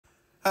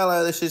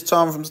Hello, this is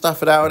Tom from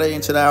Stafford Audi,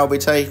 and today I'll be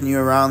taking you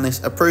around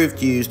this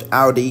approved used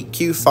Audi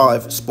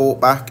Q5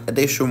 Sportback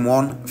Edition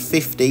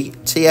 150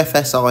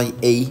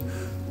 TFSI E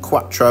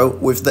Quattro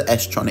with the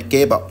S Tronic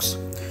gearbox.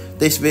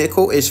 This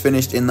vehicle is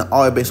finished in the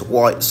Ibis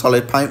white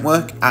solid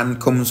paintwork and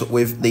comes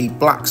with the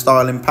black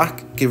styling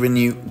pack, giving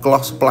you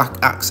gloss black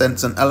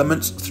accents and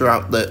elements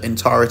throughout the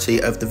entirety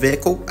of the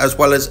vehicle, as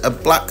well as a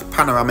black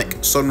panoramic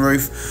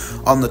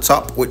sunroof on the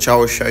top, which I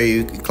will show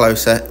you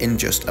closer in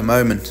just a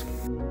moment.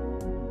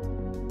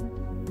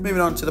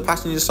 Moving on to the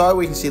passenger side,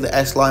 we can see the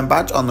S-Line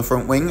badge on the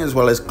front wing, as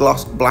well as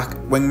gloss black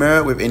wing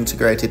mirror with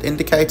integrated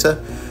indicator.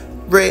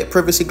 Rear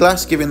privacy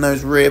glass, giving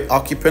those rear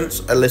occupants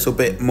a little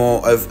bit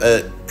more of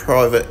a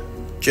private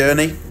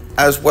journey,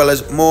 as well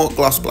as more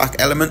gloss black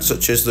elements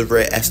such as the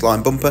rear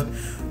S-Line bumper,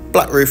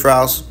 black roof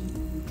rails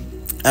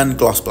and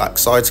gloss black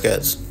side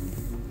skirts.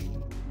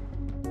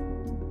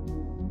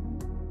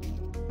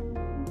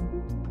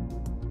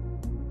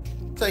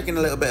 Taking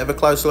a little bit of a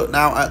closer look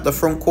now at the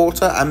front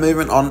quarter and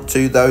moving on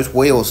to those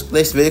wheels.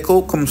 This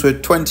vehicle comes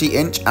with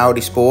 20-inch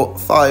Audi Sport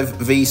 5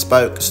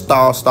 V-spoke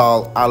star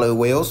style alloy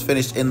wheels,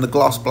 finished in the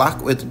gloss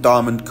black with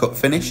diamond cut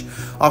finish,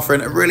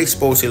 offering a really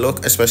sporty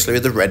look, especially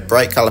with the red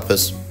brake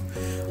calipers.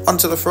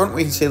 Onto the front,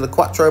 we can see the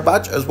Quattro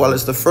badge, as well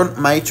as the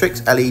front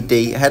matrix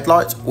LED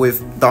headlights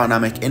with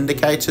dynamic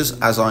indicators,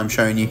 as I'm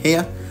showing you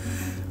here.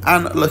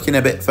 And looking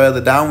a bit further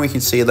down, we can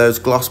see those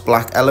gloss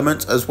black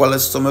elements, as well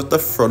as some of the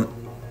front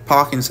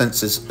parking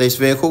sensors. This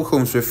vehicle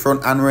comes with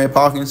front and rear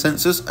parking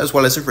sensors, as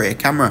well as a rear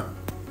camera.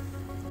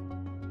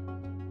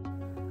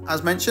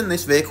 As mentioned,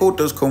 this vehicle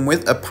does come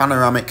with a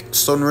panoramic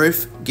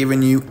sunroof,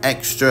 giving you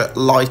extra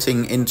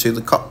lighting into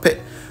the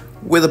cockpit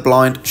with a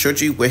blind should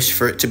you wish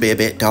for it to be a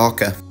bit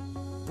darker.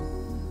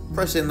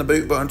 Pressing the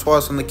boot button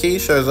twice on the key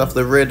shows off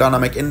the rear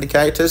dynamic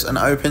indicators and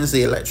opens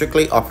the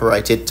electrically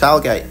operated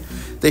tailgate.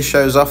 This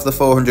shows off the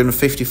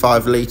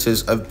 455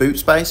 litres of boot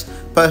space,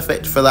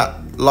 perfect for that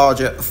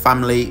larger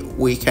family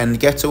weekend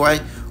getaway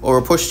or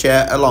a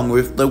pushchair along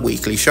with the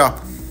weekly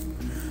shop.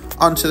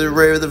 Onto the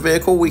rear of the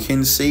vehicle, we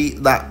can see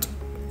that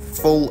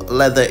full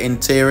leather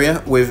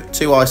interior with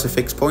two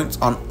ISOFIX points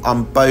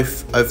on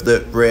both of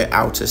the rear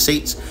outer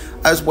seats,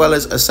 as well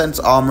as a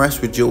centre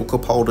armrest with dual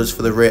cup holders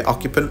for the rear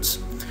occupants.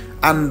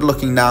 And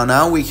looking down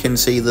now, we can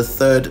see the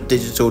third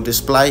digital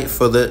display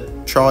for the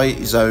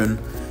tri-zone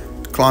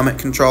climate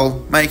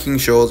control, making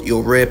sure that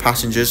your rear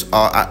passengers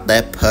are at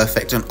their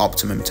perfect and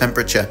optimum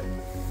temperature.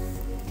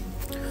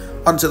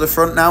 Onto the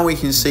front now, we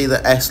can see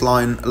the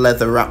S-Line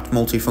leather wrapped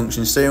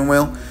multifunction steering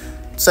wheel,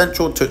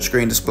 central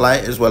touchscreen display,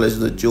 as well as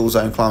the dual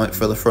zone climate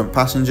for the front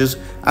passengers,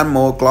 and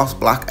more gloss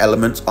black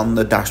elements on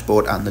the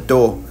dashboard and the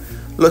door.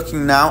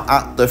 Looking now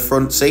at the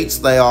front seats,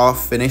 they are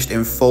finished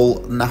in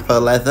full Napa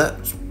leather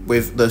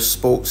with the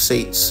sport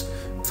seats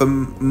for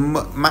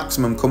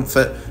maximum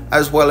comfort,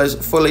 as well as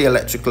fully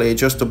electrically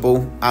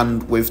adjustable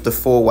and with the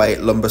four-way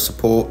lumbar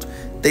support.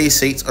 These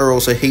seats are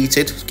also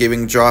heated,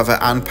 giving driver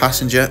and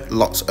passenger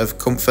lots of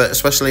comfort,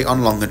 especially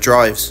on longer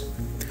drives.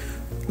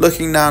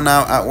 Looking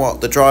now at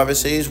what the driver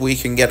sees, we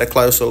can get a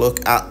closer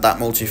look at that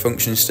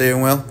multifunction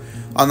steering wheel.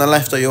 On the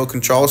left are your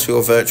controls for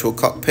your virtual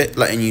cockpit,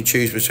 letting you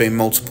choose between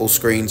multiple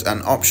screens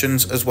and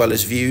options, as well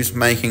as views,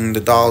 making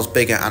the dials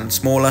bigger and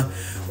smaller,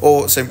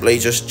 or simply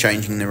just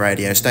changing the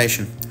radio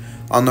station.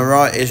 On the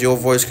right is your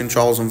voice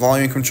controls and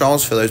volume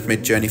controls for those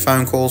mid-journey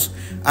phone calls,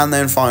 and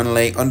then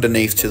finally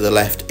underneath to the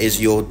left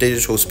is your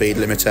digital speed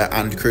limiter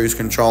and cruise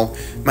control,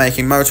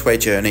 making motorway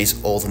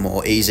journeys all the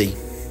more easy.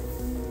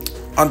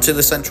 Onto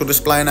the central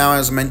display now.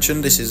 As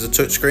mentioned, this is a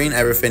touchscreen,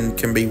 everything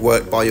can be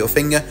worked by your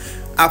finger.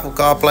 Apple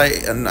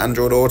CarPlay and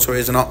Android Auto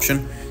is an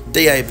option,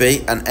 DAB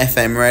and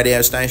FM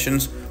radio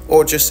stations,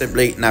 or just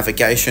simply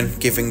navigation,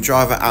 giving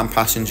driver and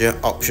passenger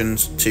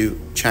options to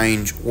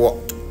change what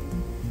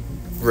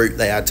route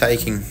they are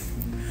taking.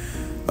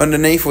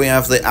 Underneath we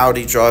have the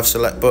Audi Drive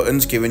Select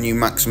buttons, giving you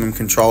maximum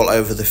control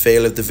over the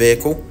feel of the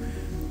vehicle,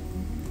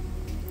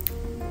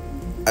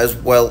 as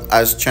well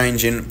as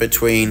changing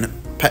between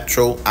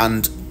petrol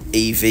and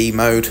EV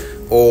mode,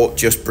 or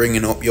just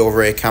bringing up your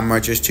rear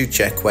camera just to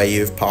check where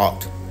you've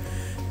parked.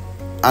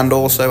 And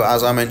also,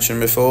 as I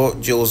mentioned before,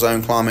 dual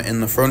zone climate in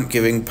the front,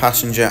 giving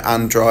passenger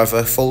and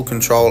driver full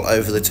control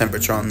over the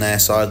temperature on their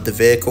side of the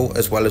vehicle,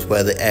 as well as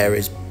where the air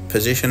is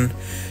positioned,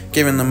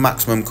 giving them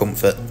maximum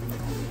comfort.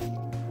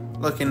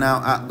 Looking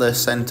now at the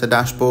centre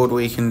dashboard,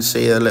 we can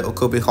see a little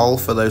cubby hole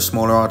for those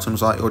smaller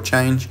items like your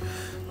change,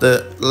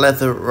 the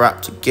leather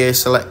wrapped gear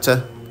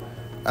selector,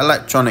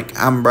 electronic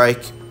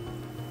handbrake,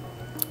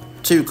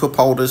 two cup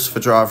holders for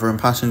driver and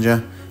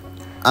passenger,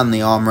 and the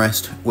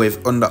armrest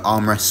with under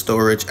armrest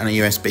storage and a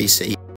USB-C.